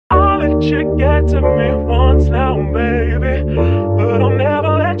let you get to me once now, baby, but I'll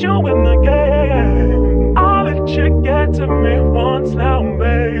never let you win the game. I'll let you get to me once now,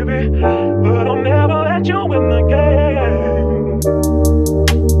 baby, but I'll never let you win the game.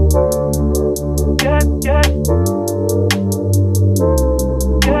 Get, get,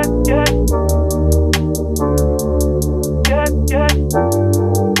 get, get, get, get, get.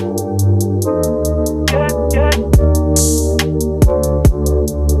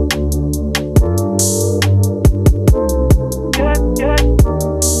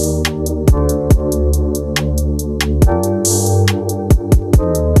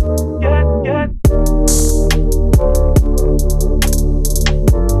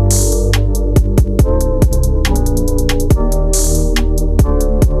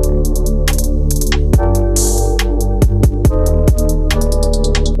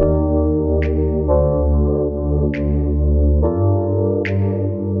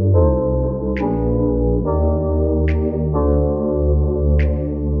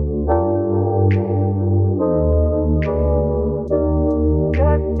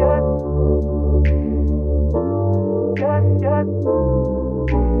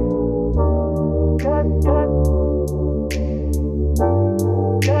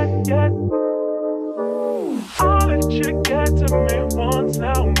 I'll let you get to me once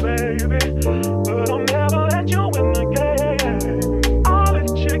now, baby, but I'll never let you win the game. I'll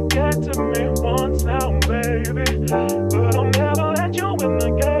let you get to me once now, baby, but I'll never let you win the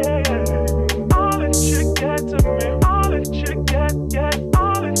game. I'll let you get to me, I'll let you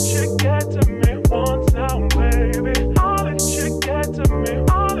I'll let you get to me once now, baby. I'll let you get to me,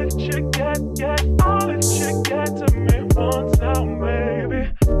 I'll let you I'll let you get to me once now, baby.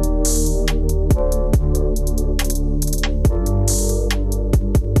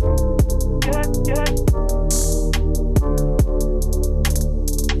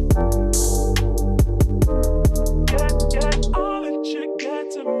 I'll let you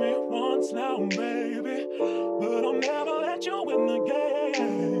get to me once now, baby, but I'll never let you win the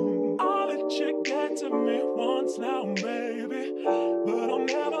game. I'll let you get to me once now, baby, but I'll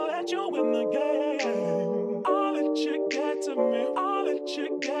never let you win the game. I'll let you get to me, I'll let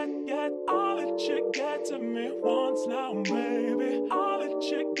you I'll let you get to me once now, baby. I'll let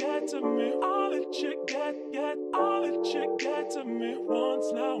you get to me, I'll let you I'll let you get to me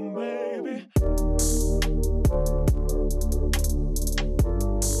once now, baby.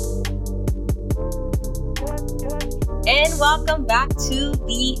 And welcome back to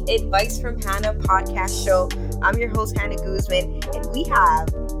the Advice from Hannah podcast show. I'm your host, Hannah Guzman, and we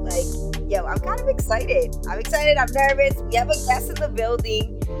have, I'm kind of excited. I'm nervous. We have a guest in the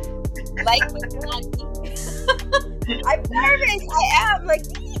building. I'm nervous. I am.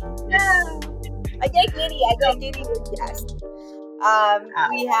 I get giddy with guests.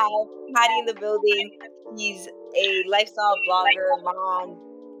 We have Patty in the building. He's a lifestyle blogger, mom.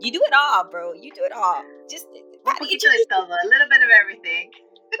 You do it all, bro. You do it all. Just Patty, a little bit of everything.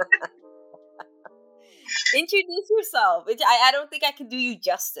 Introduce yourself. I don't think I can do you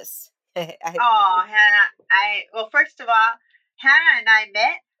justice. Hannah. First of all, Hannah and I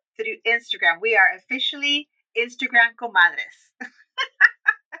met through Instagram. We are officially Instagram comadres.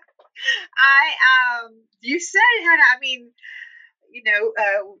 You said, Hannah,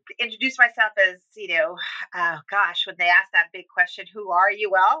 introduce myself as, when they ask that big question, who are you?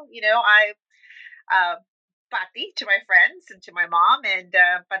 Well, I, Pati to my friends and to my mom, and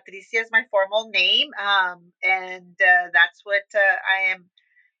Patricia is my formal name. That's what I am,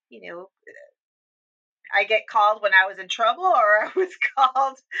 I get called when I was in trouble, or I was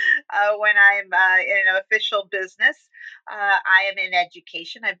called when I'm in an official business. I am in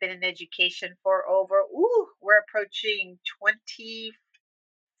education. I've been in education for we're approaching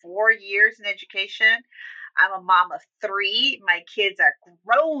 24 years in education. I'm a mom of 3. My kids are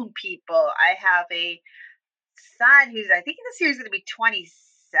grown people. I have a son who's, I think this year is going to be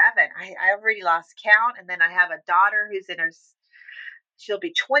 27. I already lost count. And then I have a daughter who's she'll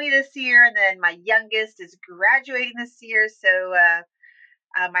be 20 this year. And then my youngest is graduating this year. So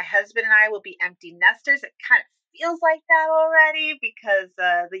my husband and I will be empty nesters. It kind of feels like that already because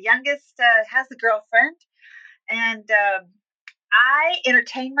the youngest has a girlfriend. And I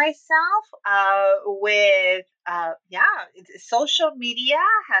entertain myself with, social media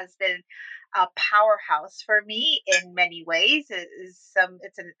has been a powerhouse for me in many ways. It's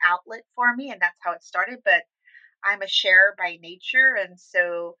an outlet for me, and that's how it started. But I'm a sharer by nature, and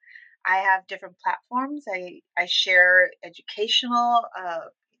so I have different platforms. I share educational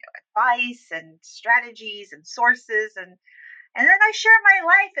advice and strategies and sources, and then I share my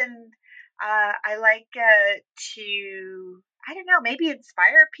life. And I like to I don't know, maybe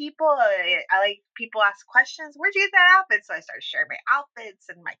inspire people. I like people ask questions. Where'd you get that outfit? So I started sharing my outfits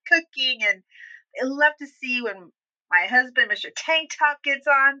and my cooking, and I love to see when my husband, Mr. Tank Top, gets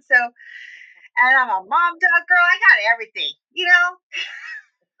on. So, and I'm a mom dog girl. I got everything, you know.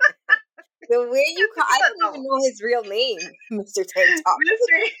 The way you Just to call, be I don't even adult, know his real name, Mr. Tank Top.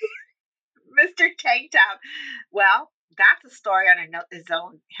 Mr. Tank Top. Well, that's a story on his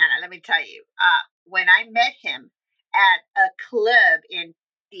own, Hannah. Let me tell you. When I met him at a club in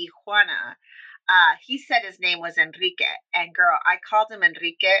Tijuana, he said his name was Enrique. And girl, I called him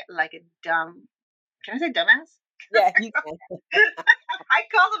Enrique like a dumb, can I say dumbass? Yeah, you can. I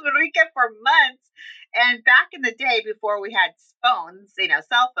called him Enrique for months. And back in the day before we had phones,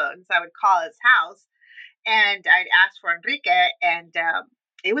 cell phones, I would call his house and I'd ask for Enrique, and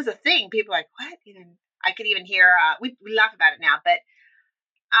it was a thing. People were like, what? I could even hear. We laugh about it now, but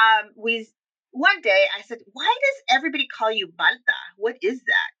we one day I said, why does everybody call you Balta? What is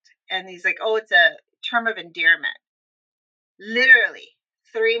that? And he's like, oh, it's a term of endearment. Literally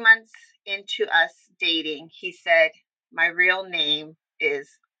 3 months into us dating, he said, my real name is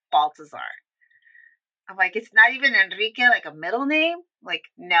Baltazar. I'm like, it's not even Enrique, like a middle name? Like,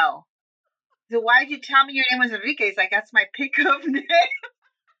 no. So why did you tell me your name was Enrique? He's like, that's my pickup name.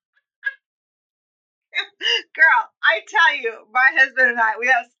 Girl, I tell you, my husband and I, we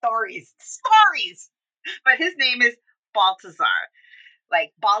have stories. Stories. But his name is Baltazar.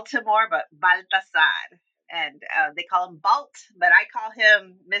 Like Baltimore, but Baltasar. And they call him Balt, but I call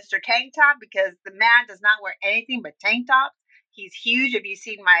him Mr. Tank Top because the man does not wear anything but tank tops. He's huge. If you've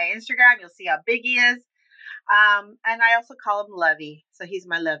seen my Instagram, you'll see how big he is. And I also call him Lovey. So he's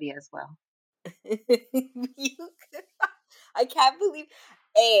my Lovey as well. You- I can't believe.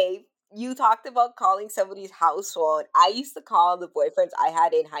 You talked about calling somebody's house phone. I used to call the boyfriends I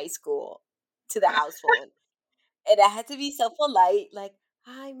had in high school to the house phone, and I had to be so polite, like,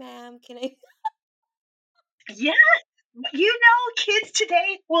 "Hi, ma'am, can I?" Yes. Kids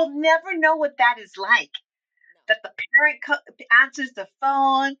today will never know what that is like. That the parent answers the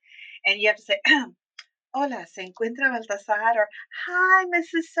phone and you have to say, hola, se encuentra Baltasar, or hi,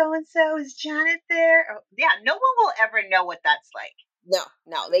 Mrs. So and so, is Janet there? Or, yeah, no one will ever know what that's like. No,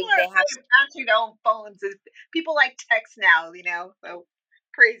 no, People they have. answering their own phones. People like text now, so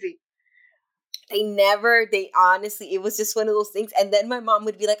crazy. They honestly, it was just one of those things. And then my mom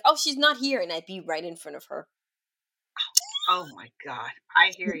would be like, "Oh, she's not here," and I'd be right in front of her. Oh my God,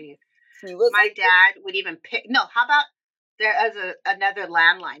 I hear you. She was My like, dad would even pick. No, how about there is another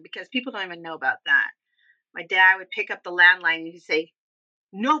landline because people don't even know about that. My dad would pick up the landline and he'd say,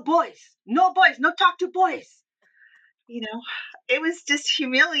 no boys, no boys, no talk to boys. It was just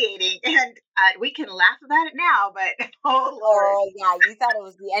humiliating. And we can laugh about it now, but oh Lord. "Oh yeah, you thought it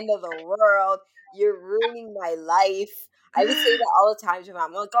was the end of the world. You're ruining my life." I would say that all the time to my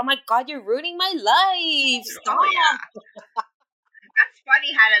mom. I'm like, "Oh my God, you're ruining my life. Stop." Oh, yeah. That's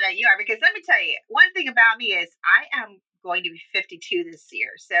funny, Hannah, that you are, because let me tell you, one thing about me is I am going to be 52 this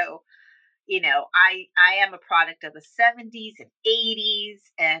year. So, I am a product of the 70s and 80s.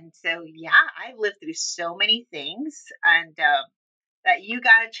 And so, yeah, I've lived through so many things. And that you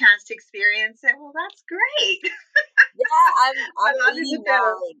got a chance to experience it. Well, that's great. Yeah, I I'm love you to do.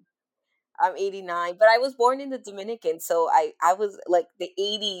 89. I'm 89, but I was born in the Dominican, so I was like the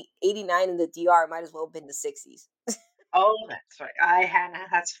 89 in the DR might as well have been the 60s. Oh, that's right. Hannah,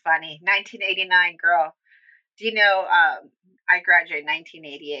 that's funny. 1989, girl. Do you know, I graduated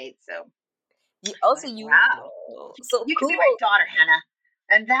 1988, so Also, like, wow. so You could be my cool. daughter, Hannah.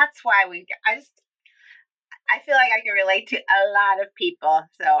 And that's why I feel like I can relate to a lot of people.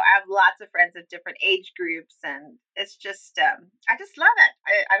 So I have lots of friends of different age groups, and it's just, I just love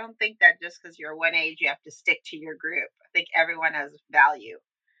it. I don't think that just because you're one age, you have to stick to your group. I think everyone has value,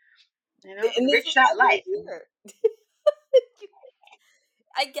 And this enrich is that why we're life. here.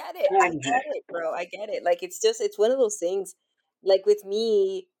 I get it. I Mhm. get it, bro. I get it. Like it's one of those things. Like with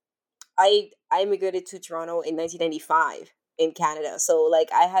me, I immigrated to Toronto in 1995 in Canada. So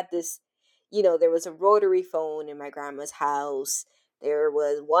like I had this, there was a rotary phone in my grandma's house. There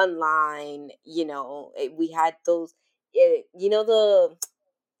was one line, we had those the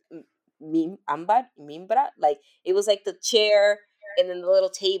mimbra, like it was like the chair and then the little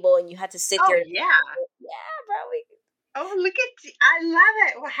table and you had to sit Oh, there. yeah. Yeah, bro. Oh, look at I love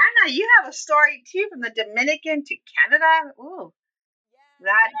it. Well, Hannah, you have a story too from the Dominican to Canada. Ooh,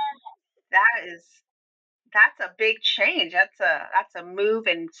 that that is that's a big change. That's a move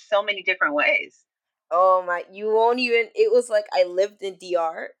in so many different ways. Oh my, you won't even. It was like I lived in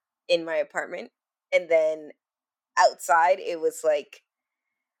DR in my apartment, and then outside it was like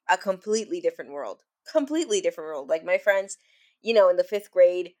a completely different world. Completely different world. Like my friends, in the 5th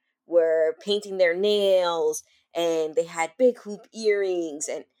grade were painting their nails, and they had big hoop earrings,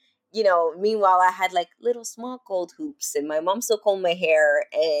 and meanwhile I had like little small gold hoops, and my mom still combed my hair,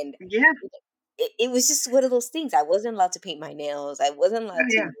 and Yeah. it was just one of those things. I wasn't allowed to paint my nails. I wasn't Oh, allowed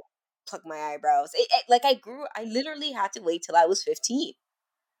yeah. to pluck my eyebrows. Like I literally had to wait till I was 15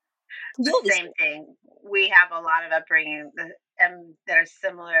 to do The all this same shit. thing. We have a lot of upbringing that are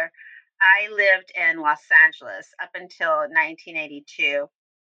similar. I lived in Los Angeles up until 1982,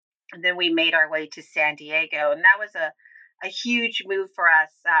 and then we made our way to San Diego, and that was a huge move for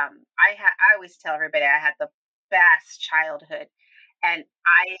us. I always tell everybody I had the best childhood, and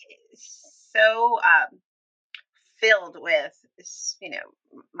I so filled with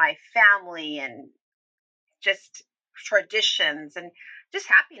my family and just traditions and just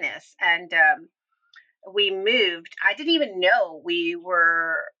happiness. And we moved. I didn't even know we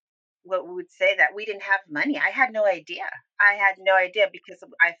were what we would say that we didn't have money. I had no idea. I had no idea because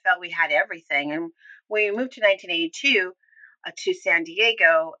I felt we had everything. And when we moved to 1982 to San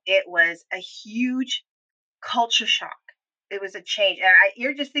Diego, it was a huge culture shock. It was a change, and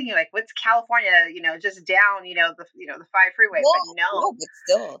you're just thinking like, what's California? Just down, the five freeway. But No, no, no, but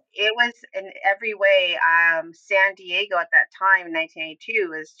still. it was in every way. San Diego at that time in 1982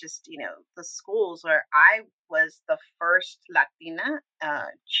 was just, the schools where I was the first Latina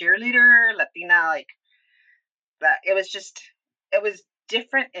cheerleader, Latina, like that. It was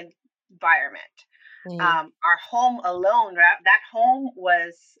different environment. Mhm. Our home alone, that home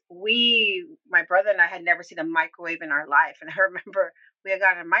was, my brother and I had never seen a microwave in our life. And I remember we had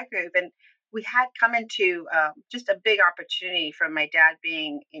gotten a microwave, and we had come into just a big opportunity from my dad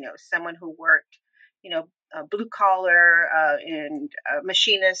being, someone who worked, blue collar and a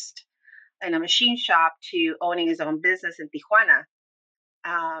machinist in a machine shop to owning his own business in Tijuana.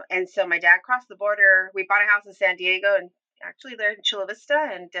 And so my dad crossed the border. We bought a house in San Diego and actually there in Chula Vista.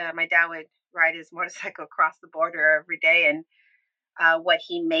 And my dad would ride his motorcycle across the border every day. And what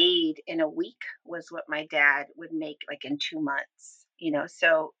he made in a week was what my dad would make like in 2 months.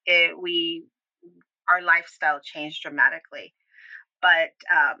 So our lifestyle changed dramatically. But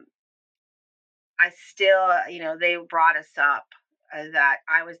I still, they brought us up that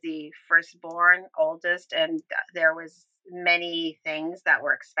I was the firstborn, oldest, and there was many things that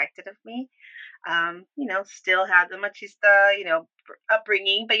were expected of me. Still had the machista,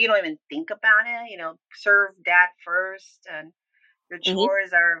 upbringing, but you don't even think about it. Serve dad first, and your Mhm.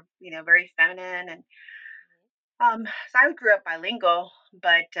 chores are, very feminine. And so I grew up bilingual,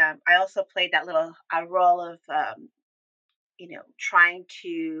 but I also played that little role of, trying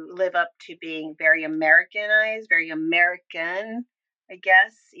to live up to being very Americanized, very American, I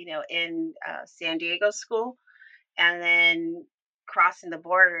guess, in San Diego school, and then crossing the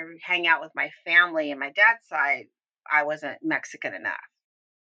border, hang out with my family and my dad's side, I wasn't Mexican enough.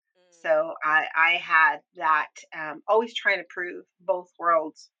 So I had that, always trying to prove both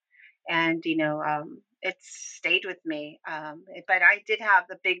worlds, and it stayed with me. But I did have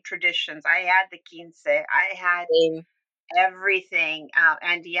the big traditions. I had the quince. I had Same. everything,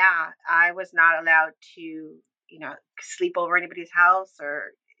 and yeah, I was not allowed to, sleep over anybody's house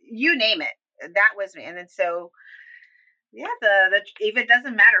or you name it. That was me, and then so yeah, the even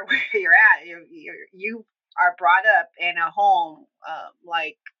doesn't matter where you're at. You are brought up in a home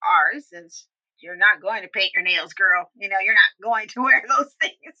like ours, and you're not going to paint your nails, girl. You're not going to wear those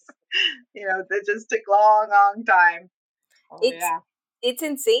things. That just took long, long time. Oh It's yeah, it's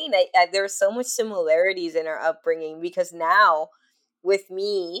insane. There's so much similarities in our upbringing, because now with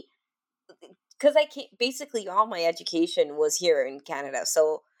me, because basically all my education was here in Canada,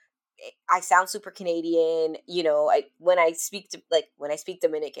 so I sound super Canadian. I when I speak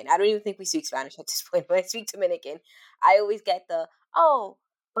Dominican, I don't even think we speak Spanish at this point. When I speak Dominican, I always get the, oh,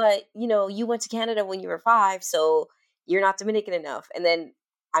 but you went to Canada when you were 5, so you're not Dominican enough. And then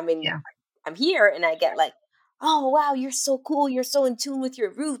yeah, I'm here, and I get like, oh wow, you're so cool, you're so in tune with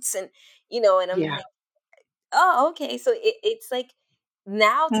your roots, and I'm yeah. like, oh, okay. So it's like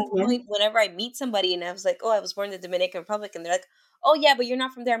now to the Hmm. point whenever I meet somebody and I was like, oh, I was born in the Dominican Republic, and they're like, oh yeah, but you're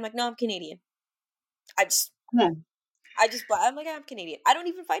not from there. I'm like, no, I'm Canadian. I just I'm like, I'm Canadian. I don't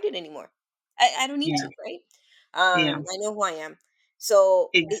even fight it anymore. I don't need Yeah, to, right? yeah, I know who I am. So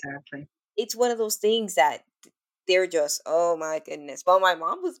exactly. it's one of those things that they're just, oh my goodness. But my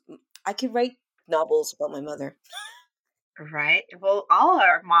mom was, I could write novels about my mother. Right. Well, all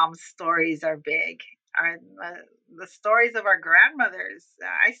our mom's stories are big. Our the stories of our grandmothers.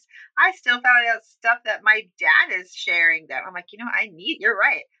 I still found out stuff that my dad is sharing. That I'm like, I need. You're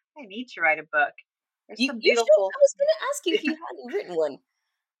right. I need to write a book. There's some You should. beautiful. I was gonna ask you if you hadn't written one.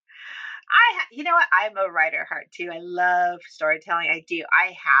 You know what? I'm a writer at heart too. I love storytelling. I do. I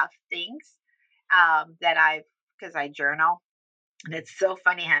have things that because I journal. And it's so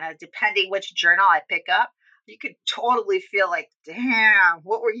funny, Hannah, depending which journal I pick up, you could totally feel like, damn,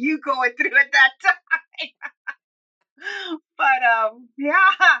 what were you going through at that time? But yeah,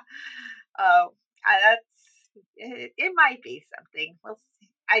 that's it. Might be something. We'll see.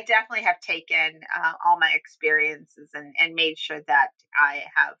 I definitely have taken all my experiences and made sure that I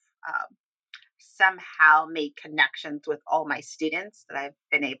have somehow made connections with all my students that I've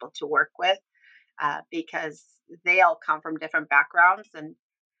been able to work with because they all come from different backgrounds and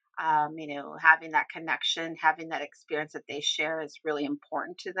having that connection, having that experience that they share is really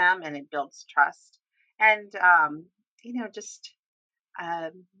important to them and it builds trust. And, just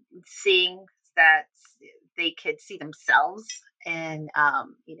um, seeing that they could see themselves and,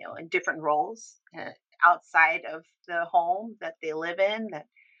 in different roles outside of the home that they live in that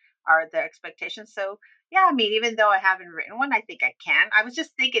are their expectations. So, yeah, I mean, even though I haven't written one, I think I can. I was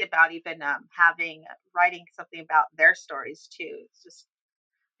just thinking about even writing something about their stories too. It's just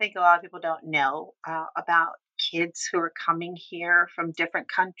think a lot of people don't know about kids who are coming here from different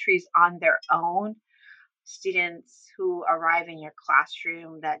countries on their own, students who arrive in your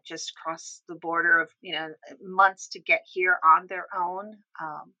classroom that just cross the border of, months to get here on their own,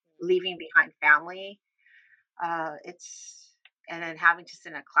 leaving behind family. It's, and then having to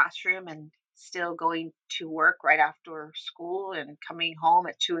sit in a classroom and still going to work right after school and coming home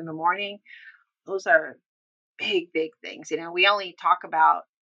at 2 in the morning. Those are big, big things. We only talk about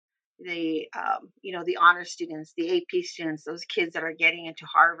the honor students, the AP students, those kids that are getting into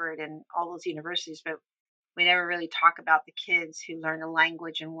Harvard and all those universities, but we never really talk about the kids who learn a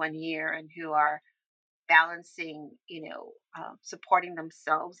language in 1 year and who are balancing, supporting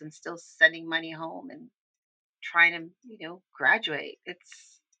themselves and still sending money home and trying to, graduate.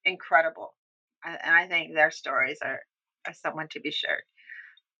 It's incredible, and I think their stories are someone to be shared.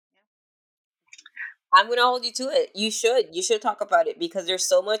 I'm gonna hold you to it. You should talk about it because there's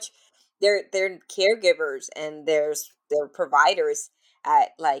so much. They're caregivers and they're providers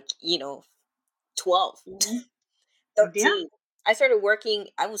at 12, Hmm. Yeah, 13. I started working.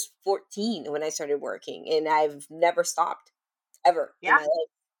 I was 14 when I started working, and I've never stopped ever in yeah, my life.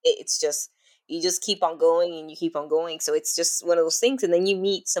 It's just you just keep on going and you keep on going. So it's just one of those things. And then you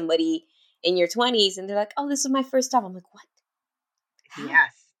meet somebody in your 20s, and they're like, "Oh, this is my first job." I'm like, "What? How?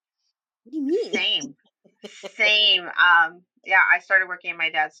 yes. What do you mean?" Same, same. Yeah, I started working in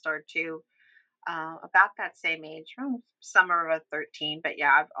my dad's store too, about that same age, around summer of 13. But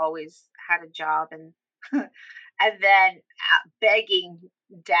yeah, I've always had a job, and and then begging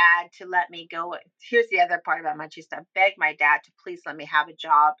dad to let me go. Here's the other part about Manchester. Beg my dad to please let me have a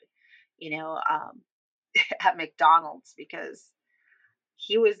job, you know, um, at McDonald's because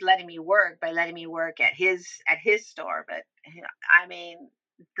he was letting me work by letting me work at his store. But I mean,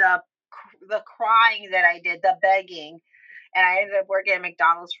 the the crying that I did, the begging, and I ended up working at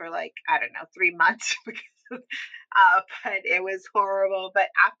McDonald's for like I don't know 3 months because but it was horrible. But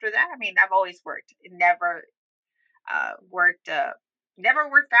after that, I mean, I've always worked. Worked. Never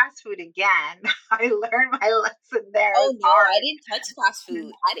worked fast food again. I learned my lesson there. It Oh was no, I hard. didn't touch fast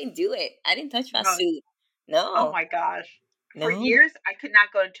food. I didn't do it. I didn't touch fast No, food. oh No, my gosh. For no. years, I could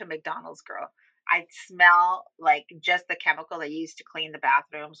not go into McDonald's, girl. I'd smell like just the chemical they used to clean the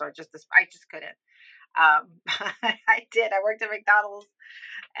bathrooms or just this. I just couldn't. I did. I worked at McDonald's.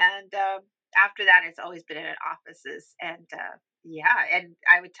 And after that, it's always been in offices. And yeah, and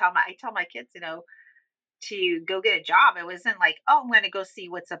I tell my kids, to go get a job. It wasn't like, oh, I'm going to go see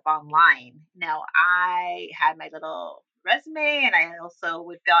what's up online. No, I had my little resume and I also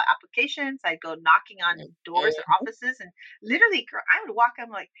would fill out applications. I'd go knocking on doors and Mhm. offices and literally, girl, I would walk in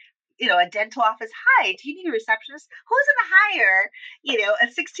like, a dental office. Hi, do you need a receptionist? Who's going to hire, a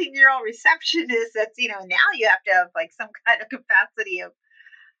 16-year-old receptionist that's, now you have to have like some kind of capacity of,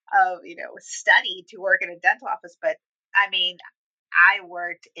 study to work in a dental office. But I mean, I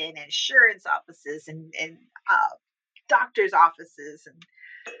worked in insurance offices and doctors' offices, and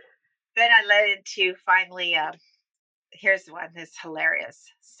then I led into finally. Here's one that's hilarious.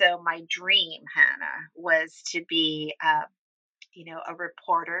 So my dream, Hannah, was to be, a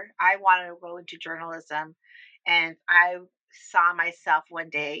reporter. I wanted to go into journalism, and I saw myself one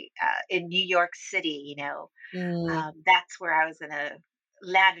day in New York City. Mm, That's where I was going to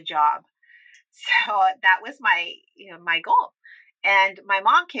land a job. So that was my goal. And my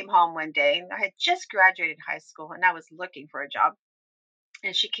mom came home one day, and I had just graduated high school, and I was looking for a job.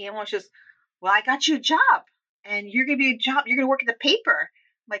 And she came home, she goes, "Well, I got you a job, and you're gonna be a job. You're gonna work at the paper."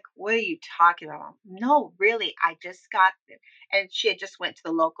 like, what are you talking about? No, really, I just got it. And she had just went to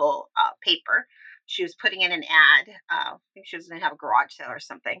the local paper. She was putting in an ad. I think she was going to have a garage sale or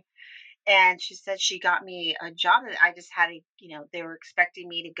something. And she said she got me a job. That I just had to, they were expecting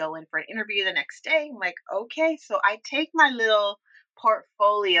me to go in for an interview the next day. I'm like, okay. So I take my little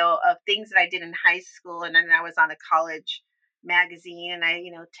portfolio of things that I did in high school, and then I was on a college magazine, and I,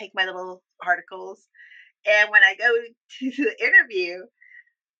 take my little articles. And when I go to the interview,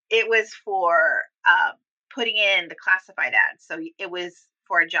 it was for putting in the classified ads. So it was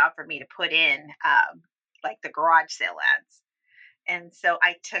for a job for me to put in like the garage sale ads. And so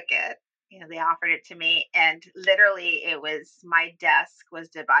I took it. They offered it to me, and literally, it was my desk was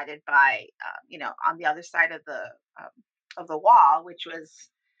divided by, on the other side of the wall, which was,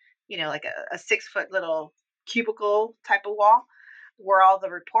 like a 6 foot little cubicle type of wall, were all the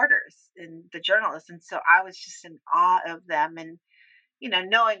reporters and the journalists. And so I was just in awe of them, and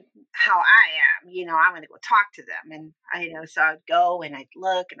knowing how I am, I'm going to go talk to them. And so I'd go and I'd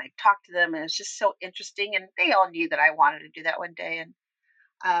look and I'd talk to them. And it's just so interesting. And they all knew that I wanted to do that one day.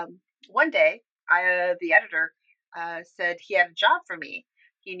 And one day, the editor said he had a job for me.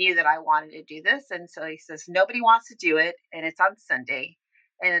 He knew that I wanted to do this. And so he says, nobody wants to do it. And it's on Sunday.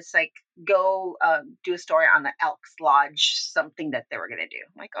 And it's like, go do a story on the Elks Lodge, something that they were going to do.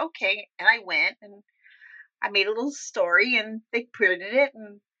 I'm like, okay. And I went and I made a little story, and they printed it.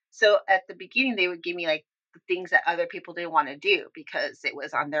 And so at the beginning, they would give me like the things that other people didn't want to do because it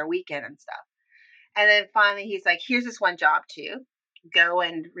was on their weekend and stuff. And then finally, he's like, here's this one job too. Go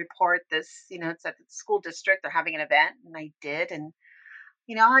and report this, it's at the school district. They're having an event. And I did. And,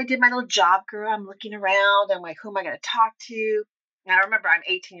 I did my little job, girl. I'm looking around. I'm like, who am I going to talk to? And I remember I'm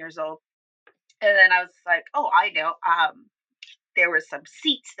 18 years old. And then I was like, oh, I know. There were some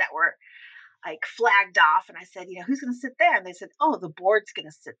seats that were like flagged off, and I said, who's going to sit there? And they said, oh, the board's going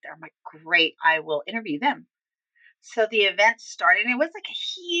to sit there. I'm like, great, I will interview them. So the event started, and it was like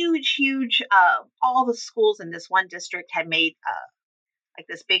a huge, all the schools in this one district had made like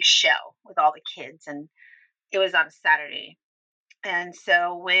this big show with all the kids, and it was on a Saturday. And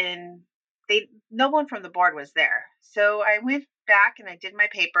so when no one from the board was there. So I went back and I did my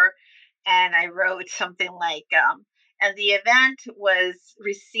paper, and I wrote something like, and the event was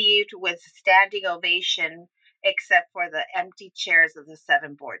received with standing ovation, except for the empty chairs of the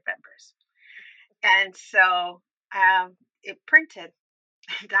 7 board members. And so it printed.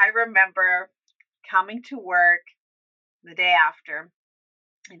 And I remember coming to work the day after,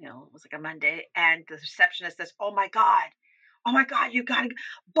 it was like a Monday, and the receptionist says, oh my God, you got to,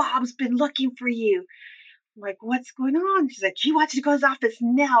 Bob's been looking for you. I'm like, what's going on? She's like, he wants you to go to his office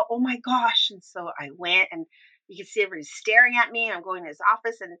now. Oh my gosh. And so I went, and you can see everybody staring at me. I'm going to his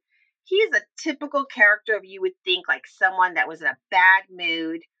office, and he's a typical character of, you would think, like someone that was in a bad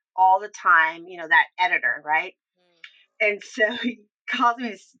mood all the time, that editor, right? Mm. And so he calls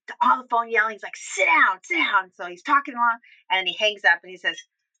me on the phone yelling. He's like, sit down. So he's talking along, and he hangs up and he says,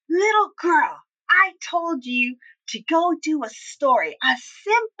 little girl, I told you to go do a story, a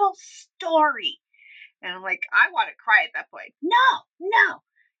simple story. And I'm like, I want to cry at that point. No,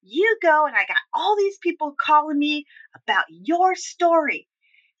 you go. And I got all these people calling me about your story.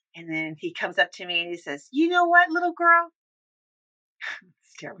 And then he comes up to me and he says, you know what, little girl?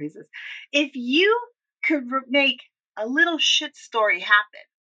 It's terrible. He says, if you could make a little shit story happen,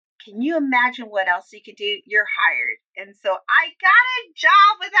 can you imagine what else you could do? You're hired. And so I got a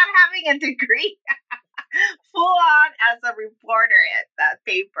job without having a degree. Full on as a reporter at that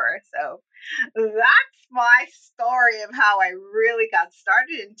paper. So that's my story of how I really got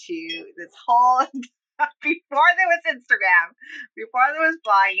started into this whole, before there was Instagram, before there was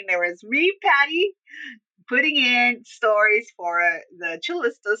blogging, there was me, Patty, putting in stories for the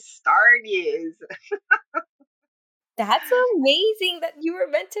Chulista Star News. That's amazing that you were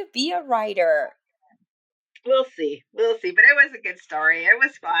meant to be a writer. We'll see. But it was a good story. It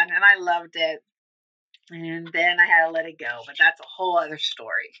was fun, and I loved it. And then I had to let it go, but that's a whole other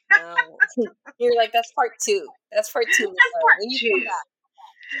story. Oh. You're like, that's part 2. That's part 2. That's part 2.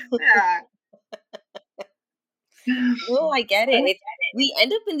 Yeah. No, I get it. We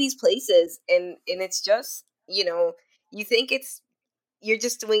end up in these places, and it's just, you think you're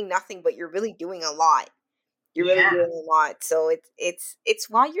just doing nothing, but you're really doing a lot. You're really doing a lot. So it's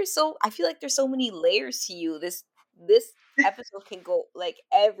why you're so, I feel like there's so many layers to you. This episode can go like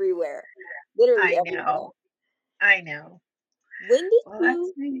everywhere. Literally everywhere. I know. When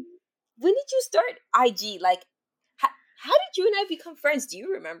did you start IG? Like, how did you and I become friends? Do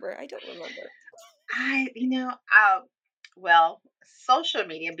you remember? I don't remember. Well, social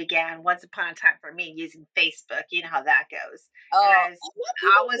media began once upon a time for me using Facebook. You know how that goes. And Oh, I was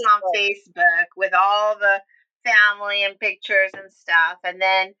I'm not I using was on Facebook. Facebook with all the family and pictures and stuff. And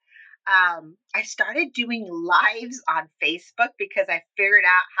then I started doing lives on Facebook because I figured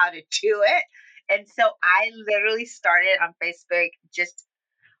out how to do it. And so I literally started on Facebook just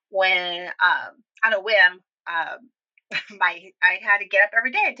when on a whim. My I had to get up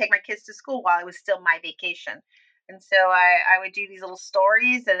every day and take my kids to school while it was still my vacation. And so I would do these little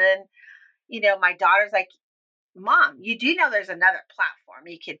stories, and then my daughter's like, "Mom, you do know there's another platform.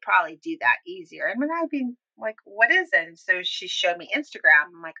 You could probably do that easier." And when I'd be like, "What is it?" And so she showed me Instagram.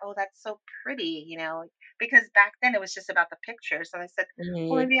 I'm like, "Oh, that's so pretty," because back then it was just about the pictures. And I said,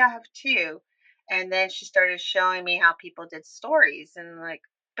 "Well, Mhm. maybe I have two." And then she started showing me how people did stories, and like,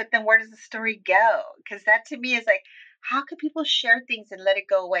 but then where does the story go? Because that to me is like, how could people share things and let it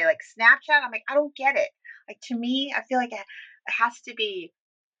go away? Like Snapchat, I'm like, I don't get it. Like to me, I feel like it has to be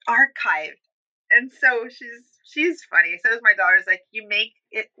archived. And so she's funny. So is my daughter's like, you make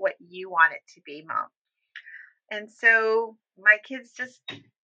it what you want it to be, mom. And so my kids just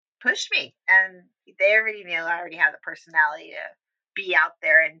push me, and they already know I already have the personality to be out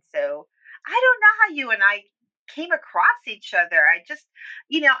there. And so I don't know how you and I came across each other. I just,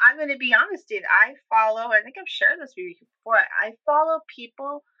 I'm going to be honest, dude. I think I've shared this with you before. I follow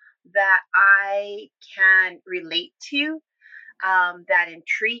people that I can relate to, that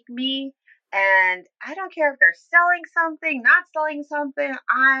intrigue me. And I don't care if they're selling something, not selling something.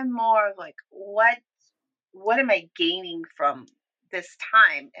 I'm more of like, what am I gaining from this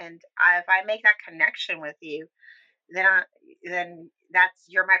time? And if I make that connection with you, then that's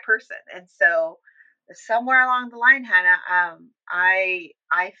you're my person. And so somewhere along the line, Hannah, I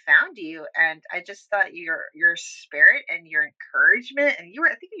found you, and I just thought your spirit and your encouragement, and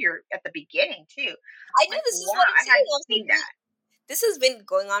I think you're at the beginning too. I know Like, this is wow, what I'm I saying. hadn't I was like, seen that. this has been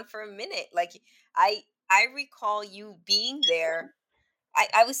going on for a minute. Like I recall you being there.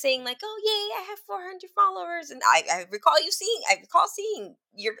 I was saying like, oh yay, I have 400 followers, and I recall seeing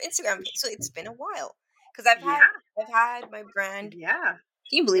your Instagram page. So it's been a while because Yeah, I've had my brand. yeah.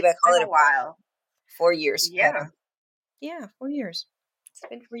 Can you believe I It's call been it a a brand? while. 4 years, but Yeah. yeah, 4 years. It's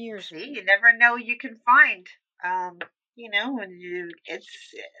been 4 years. See, you never know you can find. Um, when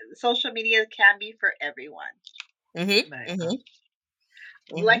social media can be for everyone. Mhm. But Mhm.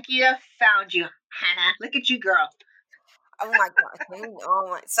 Mhm. lucky I found you, Hannah. Look at you, girl. Oh my gosh. Oh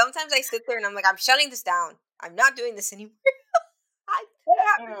my. Sometimes I sit there and I'm like, I'm shutting this down. I'm not doing this anymore. It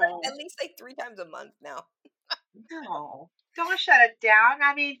happens like Oh, at least like 3 times a month now. no. Don't shut it down.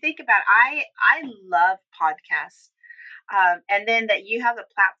 I mean, think about it. I love podcasts. And then that you have a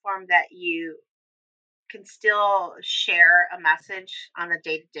platform that you can still share a message on a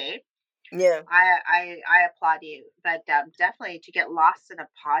day to day. Yeah. I applaud you, but definitely to get lost in a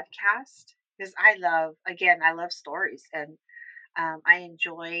podcast, because I love stories, and I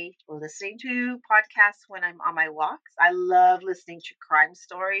enjoy listening to podcasts when I'm on my walks. I love listening to crime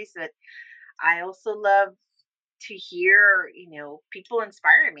stories, but I also love to hear, people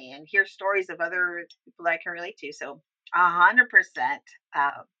inspire me and hear stories of other people that I can relate to. So 100%,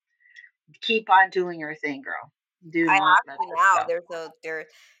 keep on doing your thing, girl. Do I not have let to this now. go.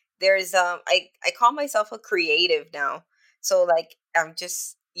 There's I call myself a creative now. So like I'm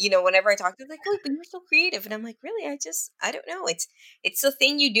just whenever I talk to them, like, oh, but you're so creative, and I'm like, really? I don't know. It's the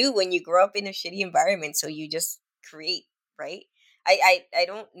thing you do when you grow up in a shitty environment. So you just create, right? I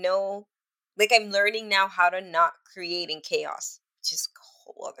don't know. Like I'm learning now how to not create in chaos, which is a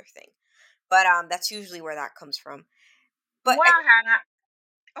whole other thing. But that's usually where that comes from. But I Wow, Hannah.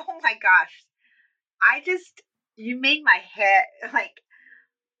 Oh my gosh. I just, you made my head, like,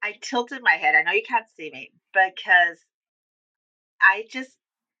 I tilted my head. I know you can't see me because I just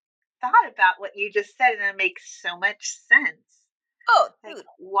thought about what you just said, and it makes so much sense. oh Like, dude,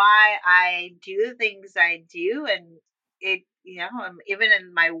 why I do the things I do, and even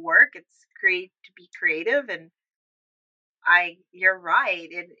in my work, it's great to be creative. And you're right.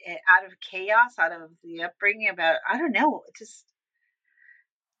 Out of chaos, out of the upbringing, about, I don't know, it just,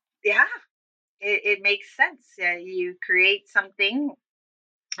 yeah, it makes sense. Yeah, you create something.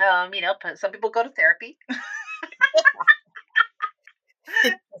 Some people go to therapy.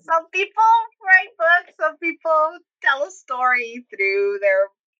 Some people write books. Some people tell a story through their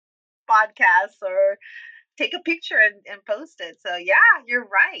podcasts or take a picture and post it. So yeah, you're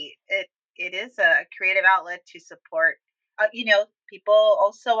right. It is a creative outlet to support. People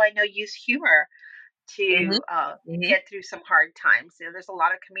also, I know, use humor hmm to hmm get through some hard times. There's a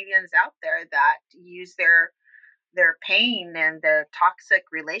lot of comedians out there that use their pain and their toxic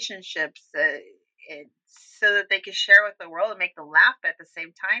relationships, so that they can share with the world and make them laugh at the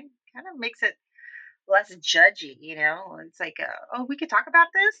same time. Kind of makes it less judgy, you know. It's like, oh, we could talk about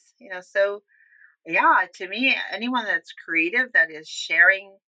this, you know. So yeah, to me, anyone that's creative that is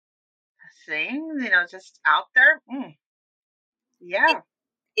sharing a thing, you know, just out there, It yeah,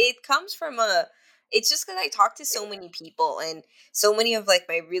 it comes from a it's just because I talk to so many people, and so many of like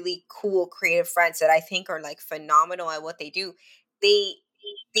my really cool creative friends that I think are like phenomenal at what they do. They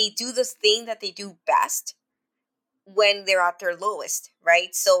they do this thing that they do best when they're at their lowest,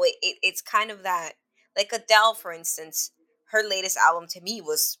 right? So it's kind of that, like Adele, for instance, her latest album to me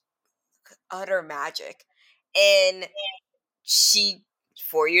was utter magic. And she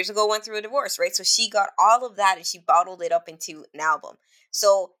 4 years ago went through a divorce, right? So she got all of that and she bottled it up into an album.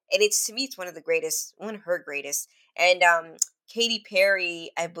 So, and it's, to me, it's one of the greatest, one of her greatest. And Katy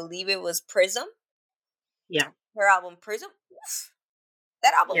Perry, I believe it was Prism, yeah, her album Prism. Oof,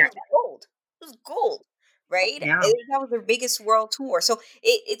 that album yeah, was gold. It was gold, right? yeah, And that was their biggest world tour. So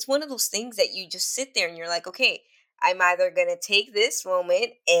it's one of those things that you just sit there and you're like, okay, I'm either gonna take this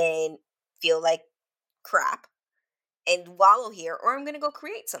moment and feel like crap and wallow here, or I'm going to go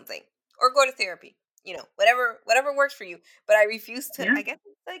create something or go to therapy. You know, whatever works for you. But I refuse to. yeah. I guess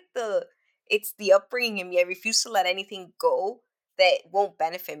it's like it's the upbringing in me. I refuse to let anything go that won't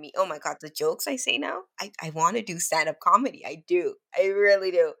benefit me. Oh my god, the jokes I say now. I want to do stand up comedy. I do. I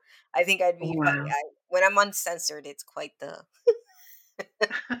really do. I think I'd be funny. Wow. When I'm uncensored, it's quite the.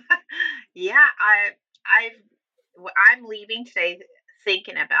 Yeah, I've I'm leaving today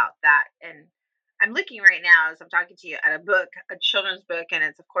thinking about that, and I'm looking right now as I'm talking to you at a book, a children's book, and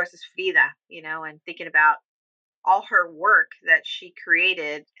it's of course it's Frida, you know, and thinking about all her work that she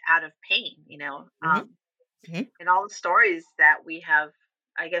created out of pain, you know, Mhm, mhm, and all the stories that we have,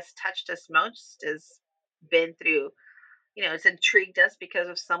 I guess, touched us most has been through, you know, it's intrigued us because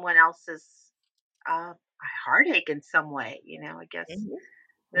of someone else's uh, heartache in some way, you know, I guess mhm,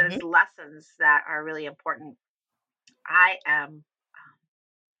 there's mhm, lessons that are really important. I am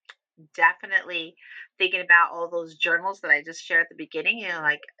definitely thinking about all those journals that I just shared at the beginning. You know,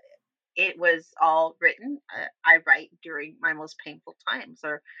 like it was all written. I write during my most painful times,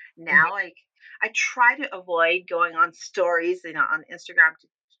 or mhm. now I try to avoid going on stories, you know, on Instagram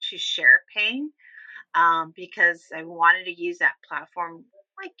to share pain, because I wanted to use that platform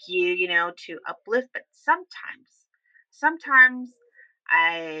like you know, to uplift. But sometimes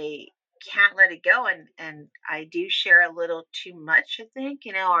I can't let it go, and I do share a little too much. I think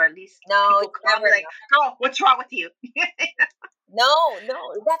you know, or at least No, people it's call never me like, enough. "Girl, what's wrong with you?" No,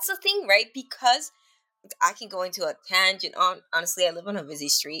 no, that's the thing, right? Because I can go into a tangent on. Honestly, I live on a busy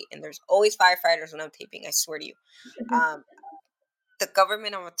street, and there's always firefighters when I'm taping. I swear to you. Um, the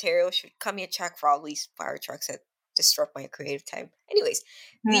government of Ontario should cut me a check for all these fire trucks that disrupt my creative time. Anyways,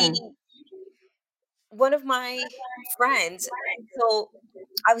 the Hmm. one of my friends. So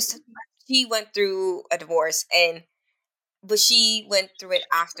I was. She went through a divorce, and but she went through it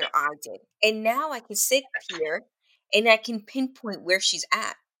after I did, and now I can sit here and I can pinpoint where she's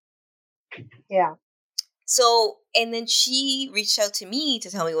at. Yeah. So, and then she reached out to me to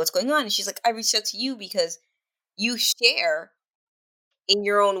tell me what's going on. And she's like, I reached out to you because you share in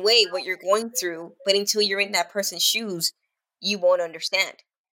your own way what you're going through, but until you're in that person's shoes, you won't understand.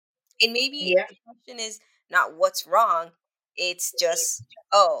 And maybe Yeah. the question is not what's wrong, it's just,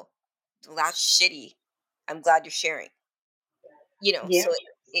 oh, well, that's shitty. I'm glad you're sharing. You know, Yeah. so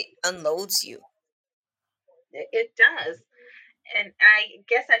it unloads you. It does. And I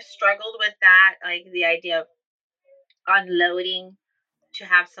guess I've struggled with that, like the idea of unloading to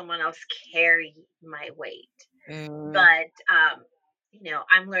have someone else carry my weight. Mm, But you know,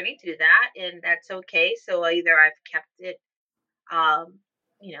 I'm learning to do that, and that's okay. So either I've kept it, um,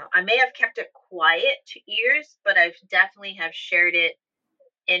 you know, I may have kept it quiet to ears, but I've definitely have shared it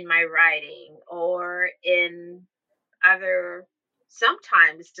in my writing or in other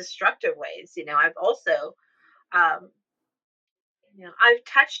sometimes destructive ways. You know, I've also um, you know, I've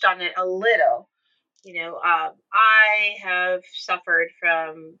touched on it a little. You know, I have suffered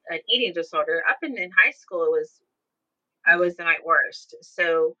from an eating disorder. Up in high school, it was I mm, was at my worst.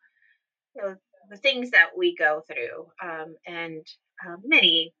 So, you know, the things that we go through, and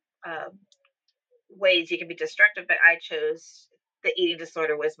many ways you can be destructive, but I chose the eating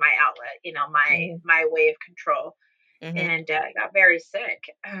disorder was my outlet. You know, mhm, my way of control, mhm, and I got very sick.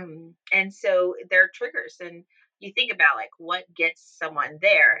 And so there are triggers, and you think about like what gets someone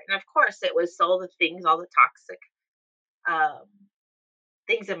there, and of course, it was all the things, all the toxic um,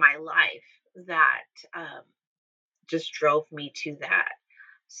 things in my life that just drove me to that.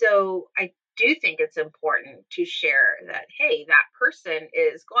 So I do think it's important to share that, hey, that person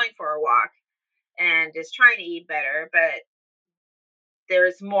is going for a walk and is trying to eat better, but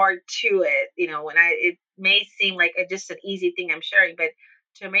there's more to it. When it may seem like just an easy thing I'm sharing, but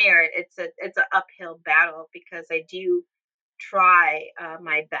to me, it's an uphill battle because I do try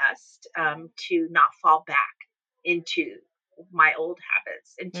my best to not fall back into my old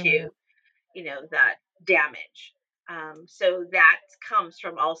habits, Mhm. into that damage. So that comes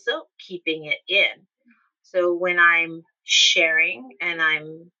from also keeping it in. So when I'm sharing and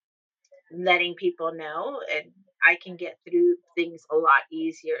I'm letting people know, and I can get through things a lot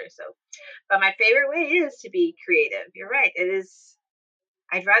easier. So, but my favorite way is to be creative. You're right. It is.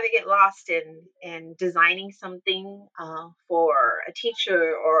 I'd rather get lost in designing something for a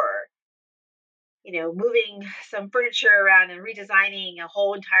teacher, or moving some furniture around and redesigning a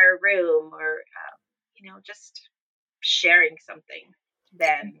whole entire room, or just sharing something.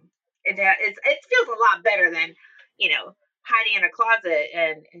 Then it feels a lot better than hiding in a closet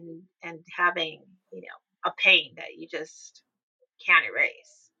and having a pain that you just can't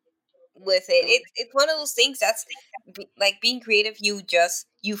erase. With it, So it's one of those things that's like being creative. You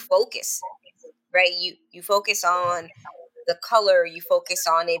focus, right? You focus on the color, you focus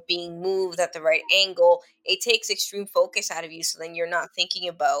on it being moved at the right angle. It takes extreme focus out of you, so then you're not thinking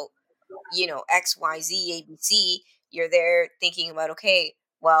about X, Y, Z, ABC. You're there thinking about, okay,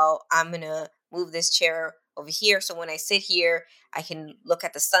 well, I'm gonna move this chair over here so when I sit here I can look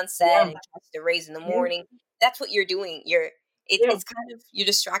at the sunset yeah, and catch the rays in the yeah, morning. That's what you're doing. yeah, It's kind of, you're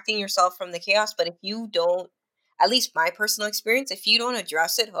distracting yourself from the chaos. But if you don't, at least my personal experience, if you don't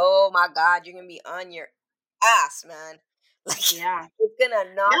address it, oh my god, you're gonna be on your ass, man. Like, yeah. it's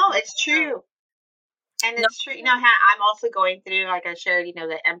gonna knock No, you it's down. true. And Knock it's true. you I'm also going through, like I shared,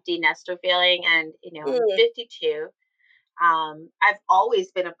 the empty nester feeling. And, I'm down. 52. I've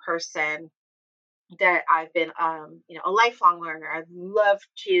always been a person that I've been, a lifelong learner. I've loved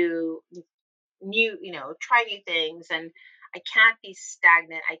to try new things, and I can't be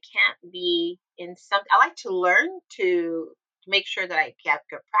stagnant. I can't be in some. I like to learn to make sure that I get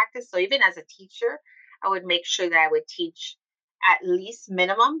good practice. So even as a teacher, I would make sure that I would teach at least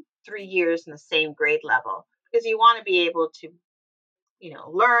minimum 3 years in the same grade level, because you want to be able to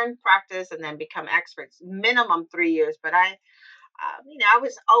learn, practice, and then become experts. Minimum 3 years. But I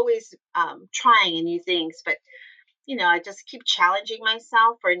was always trying new things, but I just keep challenging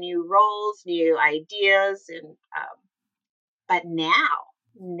myself for new roles, new ideas, and but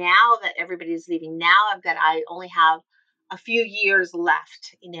now that everybody's leaving, now that I only have a few years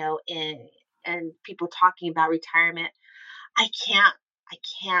left, and people talking about retirement, I can't, I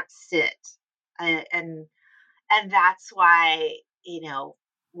can't sit, and that's why,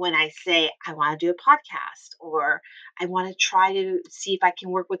 when I say I want to do a podcast, or I want to try to see if I can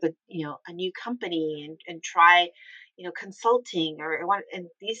work with a new company, and try, consulting, or I want, and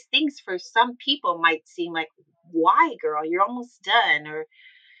these things for some people might seem like, why, girl, you're almost done, or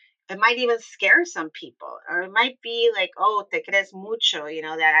it might even scare some people, or it might be like, oh, te crees mucho,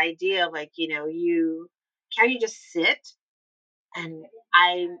 that idea of, like, you can, you just sit. And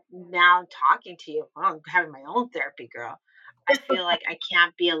I'm now talking to you. Well, I'm having my own therapy, girl. I feel like I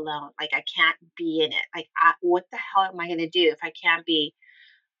can't be alone. Like, I can't be in it. Like, what the hell am I going to do if I can't be,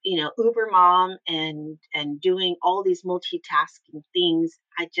 Uber mom, and doing all these multitasking things?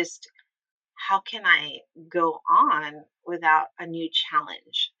 I just, how can I go on without a new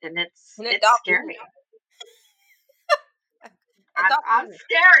challenge? And it's And it's adopt me. scary. Adopt I'm me.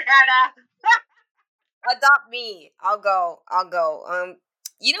 scared, Hannah. Adopt me. I'll go. I'll go.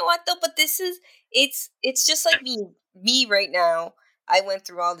 You know what though? But this is, it's just like me right now. I went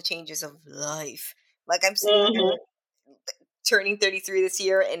through all the changes of life. Like, I'm sitting here Hmm. turning 33 this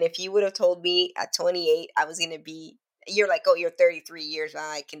year, and if you would have told me at 28 I was gonna be, you're like, oh, you're 33 years.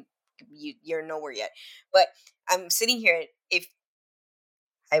 I can, you're nowhere yet. But I'm sitting here. If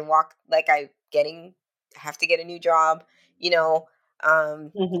I walk like I getting have to get a new job, you know.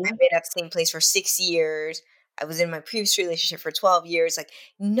 I've Hmm. been at the same place for 6 years. I was in my previous relationship for 12 years. Like,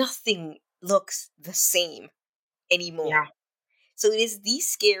 nothing looks the same Yeah. anymore. So it is the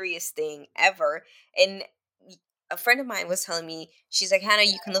scariest thing ever. And a friend of mine was telling me, she's like, Hannah,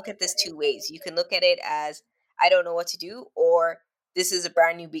 you can look at this two ways. You can look at it as, I don't know what to do, or this is a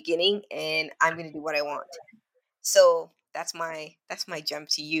brand new beginning and I'm gonna do what I want. So that's my jump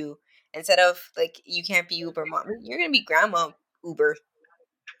to you. Instead of like, you can't be Uber mom, you're gonna be grandma Uber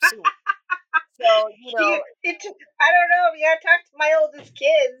soon. So I don't know. You gotta talk to my oldest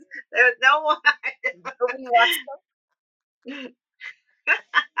kids. There's no one. nobody wants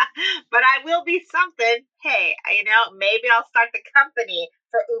But I will be something. Hey, maybe I'll start the company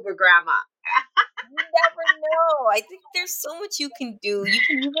for Uber Grandma. never know. I think there's so much you can do.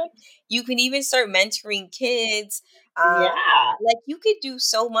 You can even start mentoring kids. Yeah. Like you could do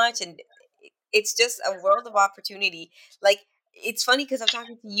so much, and it's just a world of opportunity. Like it's funny because I'm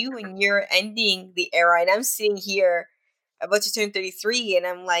talking to you, and you're ending the era, and I'm sitting here about to turn 33, and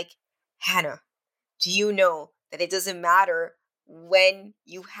I'm like, Hannah, do you know that it doesn't matter when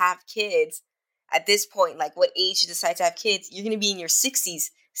you have kids? At this point, like what age you decide to have kids, you're gonna be in your 60s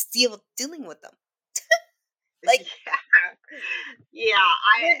still dealing with them. Like Yeah.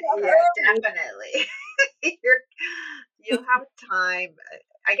 you're the Yeah, early. definitely. You're, you'll have time.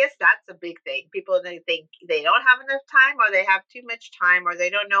 I guess that's a big thing. People, they think they don't have enough time, or they have too much time, or they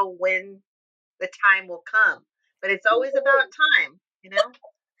don't know when the time will come. But it's always about time, you know?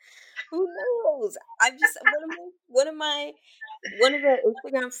 Who knows? I'm just one of the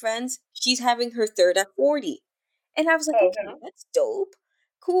Instagram friends. She's having her third at 40, and I was like, okay, Uh-huh. that's dope,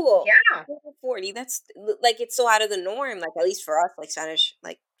 cool. Yeah. Third at 40, that's like it's so out of the norm. Like at least for us, like Spanish,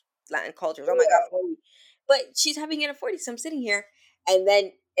 like Latin cultures. Oh my god, 40. But she's having it at 40, so I'm sitting here, and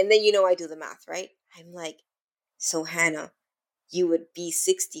then I do the math, right? I'm like, so Hannah, you would be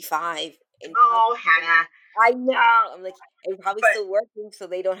 65 and Oh, probably Hannah. I know. I'm like, and probably But still working, so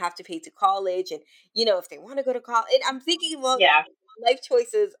they don't have to pay to college, and if they want to go to college, and I'm thinking about yeah, life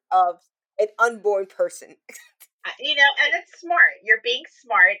choices of an unborn person. and it's smart. You're being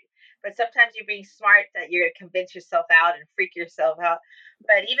smart, but sometimes you're being smart that you're gonna convince yourself out and freak yourself out.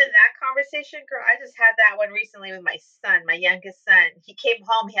 But even that conversation, girl, I just had that one recently with my son, my youngest son. He came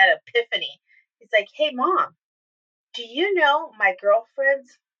home, he had an epiphany. He's like, "Hey, mom, do you know my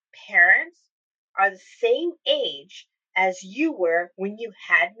girlfriend's parents are the same age as you were when you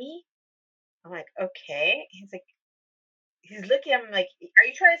had me?" I'm like, "Okay." He's looking at me like, "Are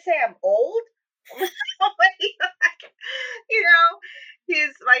you trying to say I'm old?" Like, you know,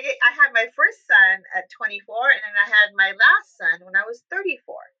 he's like, I had my first son at 24, and then I had my last son when I was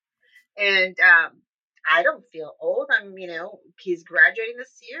 34. And I don't feel old. He's graduating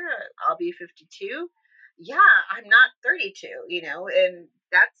this year. I'll be 52. Yeah, I'm not 32, and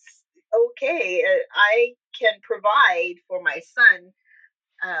that's okay. I can provide for my son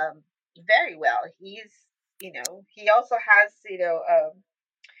very well. He also has,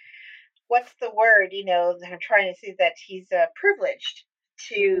 what's the word, that I'm trying to say, that he's privileged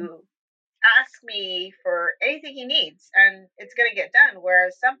Mm. to ask me for anything he needs, and it's going to get done.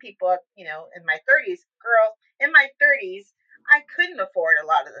 Whereas some people, in my 30s, girl, in my 30s, I couldn't afford a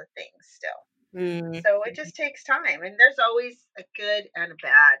lot of the things still. Mm. So it just takes time, and there's always a good and a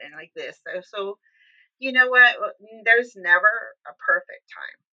bad, and like this. So you know what? There's never a perfect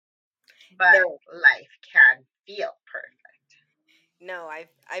time, but No, life can feel perfect. no,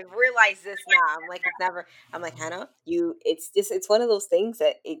 I've realized this now. I'm like, it's never. I'm like, Hannah, it's one of those things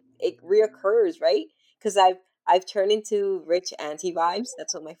that it reoccurs, right? Because I've turned into rich auntie vibes.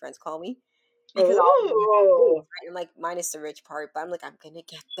 That's what my friends call me. Because all of them have kids, Oh, right? And like minus the rich part, but I'm like, I'm gonna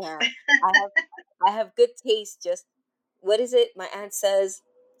get there. I have I have good taste. Just what is it? My aunt says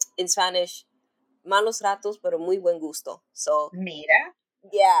in Spanish, malos ratos, pero muy buen gusto. So Mira,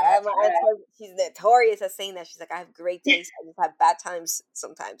 yeah, that's my aunt right. says she's notorious at saying that. She's like, I have great taste. I just have bad times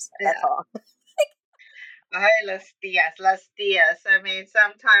sometimes. That's Yeah. all. Ay, las tías. I mean,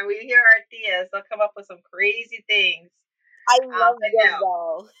 sometimes we hear our tías, they'll come up with some crazy things. I love But them no,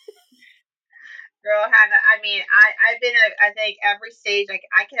 though. girl, Hannah. I mean, I've been at, I think, every stage. Like,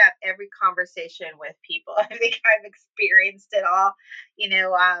 I can have every conversation with people. I think I've experienced it all. You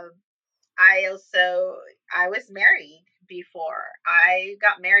know, I was married before. I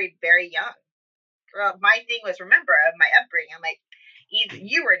got married very young. Girl, my thing was, remember, my upbringing. I'm like,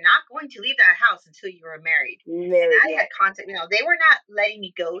 you were not going to leave that house until you were married. And Married, I yeah. had contact. They were not letting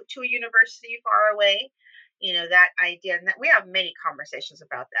me go to a university far away. That idea, and that we have many conversations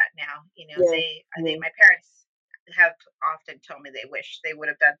about that now. Yeah. I think my parents have often told me they wish they would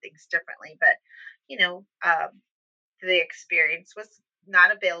have done things differently, but you know, um, the experience was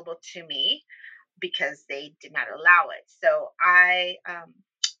not available to me because they did not allow it. So I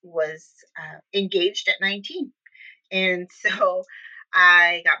was engaged at 19. And so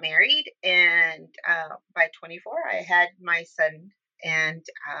I got married, and by 24, I had my son. And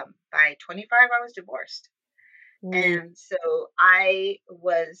by 25, I was divorced. Mm. And so I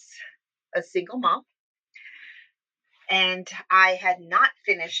was a single mom, and I had not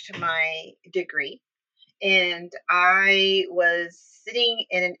finished my degree. And I was sitting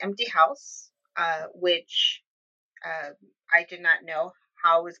in an empty house, which uh, I did not know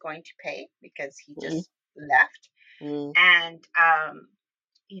how I was going to pay because he Mm. just left. Mm. And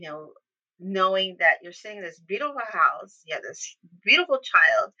you know, knowing that you're sitting in this beautiful house, you have this beautiful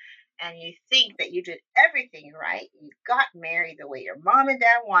child, and you think that you did everything right. You got married the way your mom and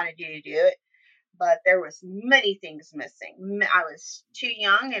dad wanted you to do it, but there was many things missing. I was too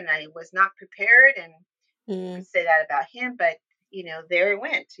young and I was not prepared, and you Mm. could say that about him, but there it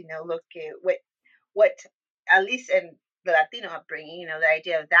went. Look at what at least in the Latino upbringing, the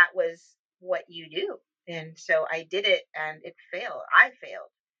idea of that was what you do. And so I did it and it failed. I failed.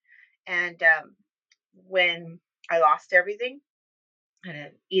 And when I lost everything,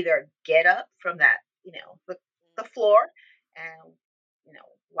 and either get up from that, the floor and,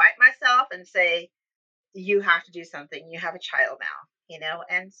 wipe myself and say, you have to do something. You have a child now.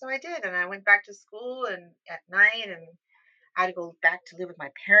 And so I did. And I went back to school and at night, and I had to go back to live with my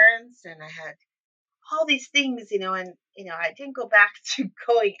parents, and I had all these things, and I didn't go back to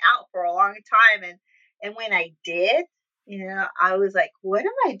going out for a long time. And when I did, I was like, what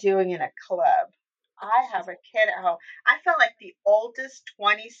am I doing in a club? I have a kid at home. I felt like the oldest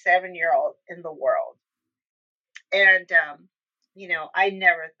 27-year-old in the world. And I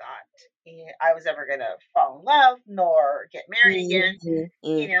never thought I was ever gonna fall in love nor get married again.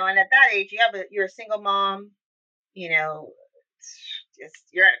 And at that age, you're a single mom. You know,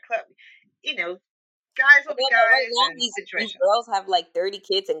 you're at a club. Guys will be Yeah, but right guys, now and these situational. girls have like 30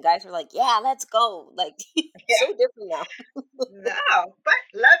 kids and guys are like, yeah, let's go. Like Yeah. so different now. No, but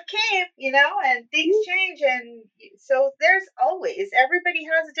love came, and things change, and so there's always everybody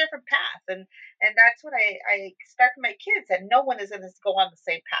has a different path, and that's what I expect my kids, and no one is going to go on the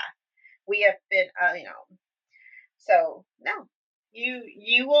same path. We have been, so no,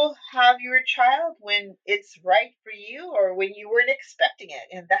 you will have your child when it's right for you or when you weren't expecting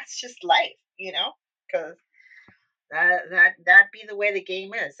it, and that's just life, because that be the way the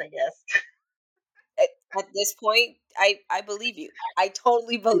game is, I guess. At this point, I believe you. I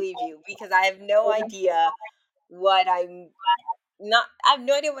totally believe you because I have no idea what I'm not. I have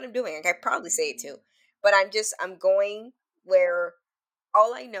no idea what I'm doing. I could probably say it too, but I'm going where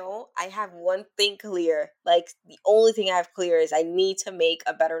all I know, I have one thing clear. Like the only thing I have clear is I need to make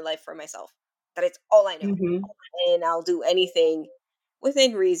a better life for myself. That it's all I know, Mm-hmm. and I'll do anything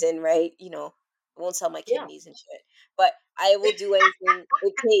within reason, right? I won't sell my Yeah, kidneys and shit, but I will do anything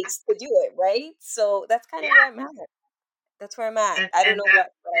it takes to do it, right? So that's kind of where yeah, I'm at. That's where I'm at. and I don't and know that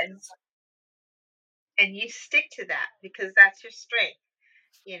what and else. and you stick to that because that's your strength.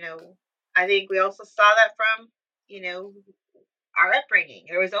 You know, I think we also saw that from you know our upbringing.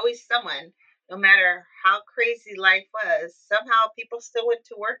 There was always someone, no matter how crazy life was, somehow people still went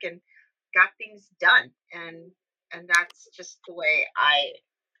to work and got things done, and that's just the way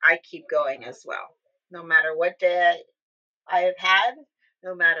I keep going as well. No matter what day I have had,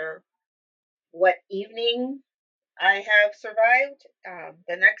 no matter what evening I have survived,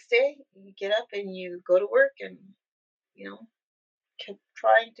 the next day you get up and you go to work and you know keep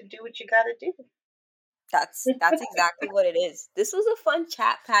trying to do what you got to do. That's exactly what it is. This was a fun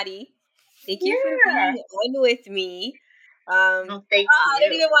chat, Patty. Thank you for being Yeah. on with me. No, thank I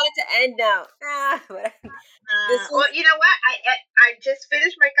don't you. even want it to end now. But this was Well, you know what? I just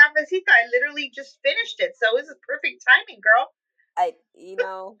finished my cafecito. I literally just finished it, so it was perfect timing, girl.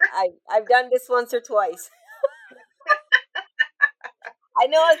 I've done this once or twice. I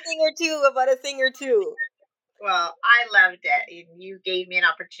know a thing or two about a thing or two. Well, I loved it, and you gave me an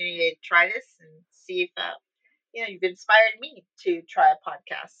opportunity to try this and see if you've inspired me to try a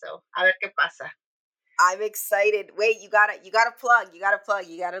podcast. So, a ver qué pasa. I'm excited. Wait, you gotta plug. You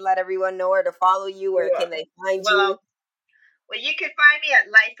gotta let everyone know where to follow you. Where can Well, they find you? well, well, you can find me at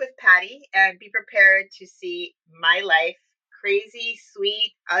Life with Patty, and be prepared to see my life, crazy,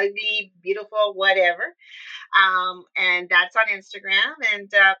 sweet, ugly, beautiful, whatever. And that's on Instagram.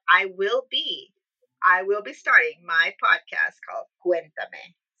 And I will be starting my podcast called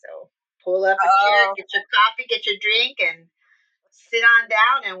Cuéntame. So pull up a chair, Oh, get your coffee, get your drink, and sit on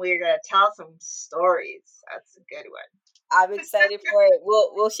down, and we're gonna tell some stories. That's a good one. I'm excited for it.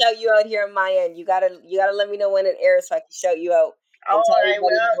 We'll shout you out here on my end. You gotta let me know when it airs so I can shout you out and tell Oh, I everybody to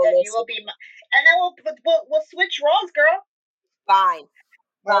will, go and you listen. will be. And then we'll switch roles, girl. Fine,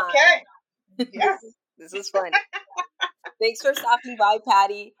 fine. Okay. Yeah. This is fun. Thanks for stopping by,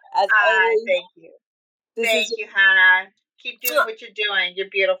 Patty. As always, Thank you. this is Thank you, Hannah. Keep doing your, what you're doing. You're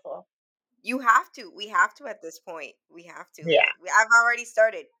beautiful. you have to. We have to at this point. We have to. Yeah. I've already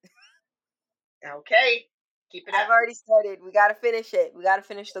started. Okay. Keep it I've up. already started. We gotta finish it. We gotta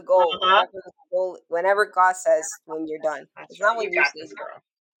finish the goal. Uh-huh. Whenever God says when you're done. That's It's right. not You when you got say this, girl.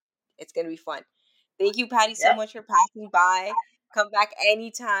 it's gonna be fun. Thank you, Patty, so Yep. much for passing by. Come back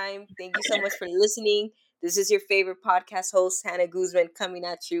anytime. Thank you so much for listening. This is your favorite podcast host, Hannah Guzman, coming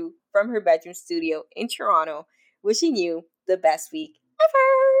at you from her bedroom studio in Toronto, wishing you the best week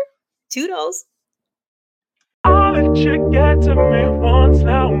ever. Toodles. I'll let you get to me once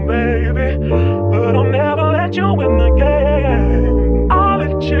now, baby, but I'll never let you win the game. I'll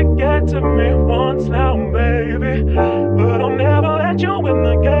let you get to me once now, baby, but I'll never let you win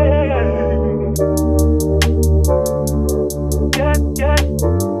the game. Get, get,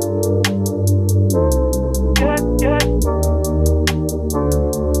 get, get,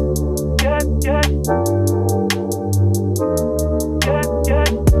 get, get,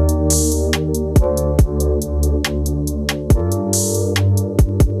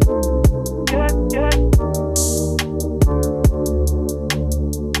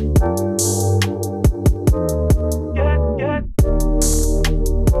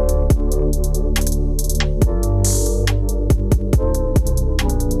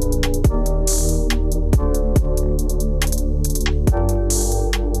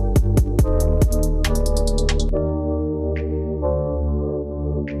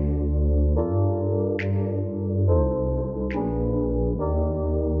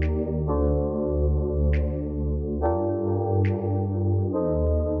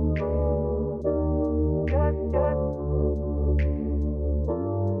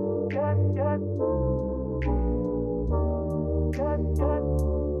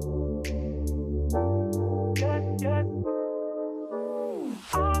 get, get.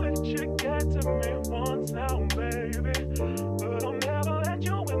 I'll let you get to me once now, baby,